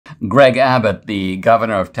Greg Abbott, the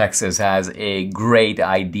governor of Texas, has a great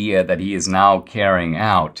idea that he is now carrying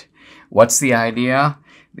out. What's the idea?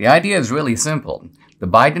 The idea is really simple. The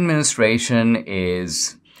Biden administration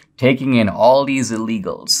is taking in all these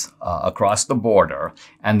illegals across the border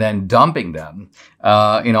and then dumping them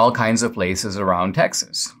in all kinds of places around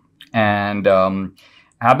Texas. And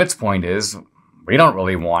Abbott's point is, we don't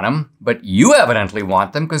really want them, but you evidently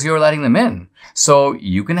want them because you're letting them in. So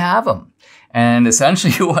you can have them. And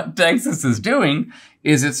essentially what Texas is doing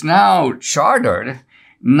is it's now chartered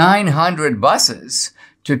 900 buses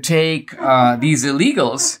to take these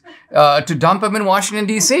illegals to dump them in Washington,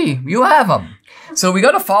 D.C. You have them. So we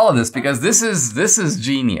got to follow this because this is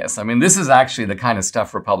genius. I mean, this is actually the kind of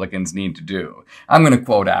stuff Republicans need to do. I'm going to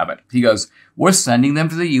quote Abbott. He goes, "We're sending them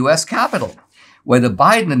to the U.S. Capitol, where the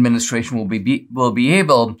Biden administration will be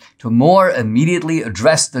able to more immediately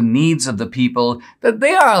address the needs of the people that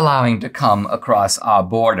they are allowing to come across our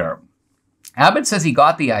border." Abbott says he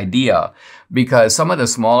got the idea because some of the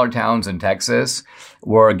smaller towns in Texas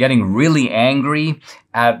were getting really angry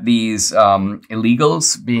at these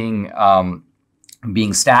illegals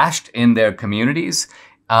being stashed in their communities.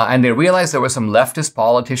 And they realized there were some leftist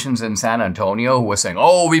politicians in San Antonio who were saying,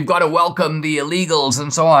 oh, we've got to welcome the illegals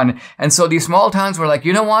and so on. And so these small towns were like,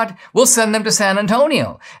 you know what? We'll send them to San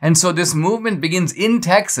Antonio. And so this movement begins in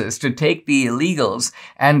Texas to take the illegals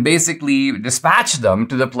and basically dispatch them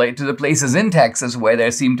to the places in Texas where there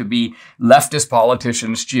seem to be leftist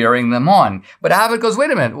politicians cheering them on. But Abbott goes, wait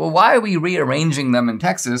a minute. Well, why are we rearranging them in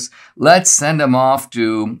Texas? Let's send them off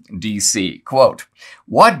to D.C. Quote,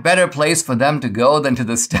 "What better place for them to go than to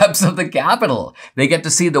the steps of the Capitol? They get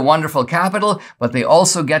to see the wonderful Capitol, but they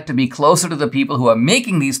also get to be closer to the people who are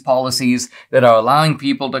making these policies that are allowing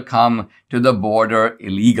people to come to the border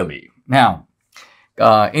illegally." Now,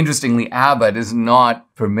 interestingly, Abbott is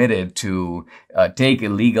not permitted to take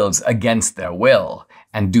illegals against their will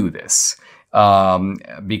and do this.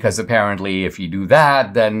 Because apparently if you do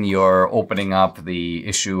that, then you're opening up the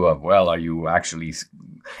issue of, well, are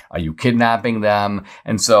you kidnapping them?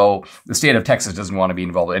 And so the state of Texas doesn't want to be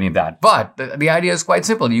involved in any of that. But the idea is quite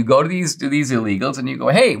simple. You go to these illegals and you go,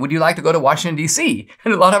 hey, would you like to go to Washington, D.C.?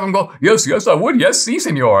 And a lot of them go, yes, I would. Yes, si,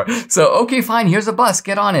 senor. So, okay, fine. Here's a bus.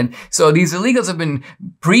 Get on it. So these illegals have been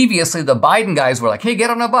previously, the Biden guys were like, hey,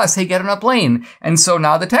 get on a bus. Hey, get on a plane. And so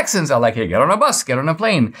now the Texans are like, hey, get on a bus, get on a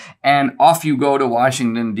plane. And off you go to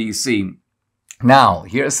Washington, D.C. Now,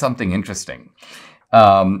 here's something interesting.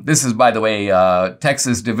 This is, by the way,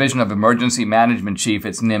 Texas Division of Emergency Management Chief.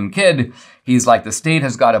 It's Nim Kidd. He's like, the state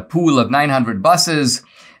has got a pool of 900 buses.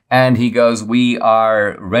 And he goes, we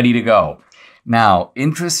are ready to go. Now,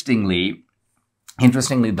 interestingly,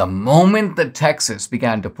 the moment that Texas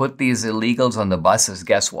began to put these illegals on the buses,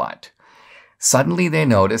 guess what? Suddenly they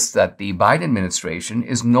noticed that the Biden administration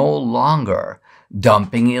is no longer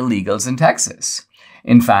dumping illegals in Texas.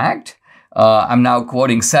 In fact, I'm now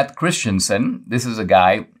quoting Seth Christensen. This is a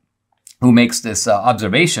guy who makes this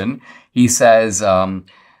observation. He says,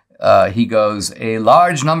 he goes, a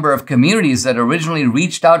large number of communities that originally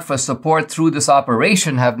reached out for support through this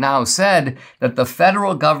operation have now said that the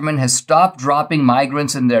federal government has stopped dropping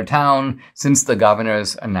migrants in their town since the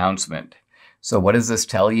governor's announcement. So what does this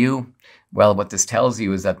tell you? Well, what this tells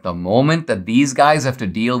you is that the moment that these guys have to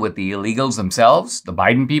deal with the illegals themselves, the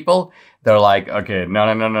Biden people, they're like, okay,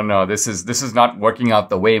 no. This is not working out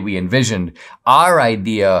the way we envisioned. Our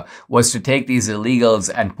idea was to take these illegals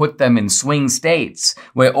and put them in swing states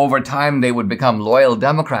where over time they would become loyal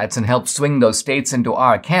Democrats and help swing those states into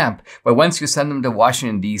our camp. But once you send them to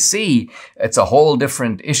Washington, D.C., it's a whole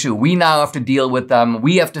different issue. We now have to deal with them.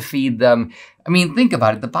 We have to feed them. I mean, think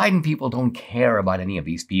about it. The Biden people don't care about any of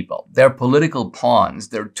these people. They're political pawns.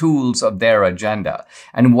 They're tools of their agenda.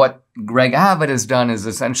 And what Greg Abbott has done is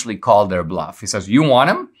essentially called their bluff. He says, you want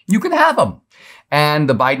them? You can have them. And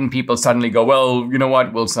the Biden people suddenly go, well, you know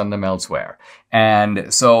what? We'll send them elsewhere.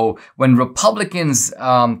 And so when Republicans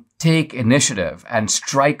take initiative and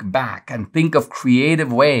strike back and think of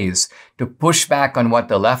creative ways to push back on what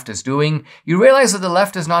the left is doing, you realize that the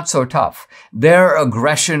left is not so tough. Their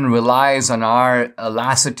aggression relies on our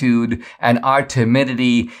lassitude and our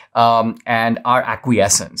timidity and our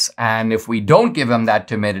acquiescence. And if we don't give them that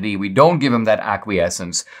timidity, we don't give them that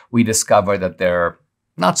acquiescence, we discover that they're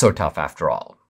not so tough after all.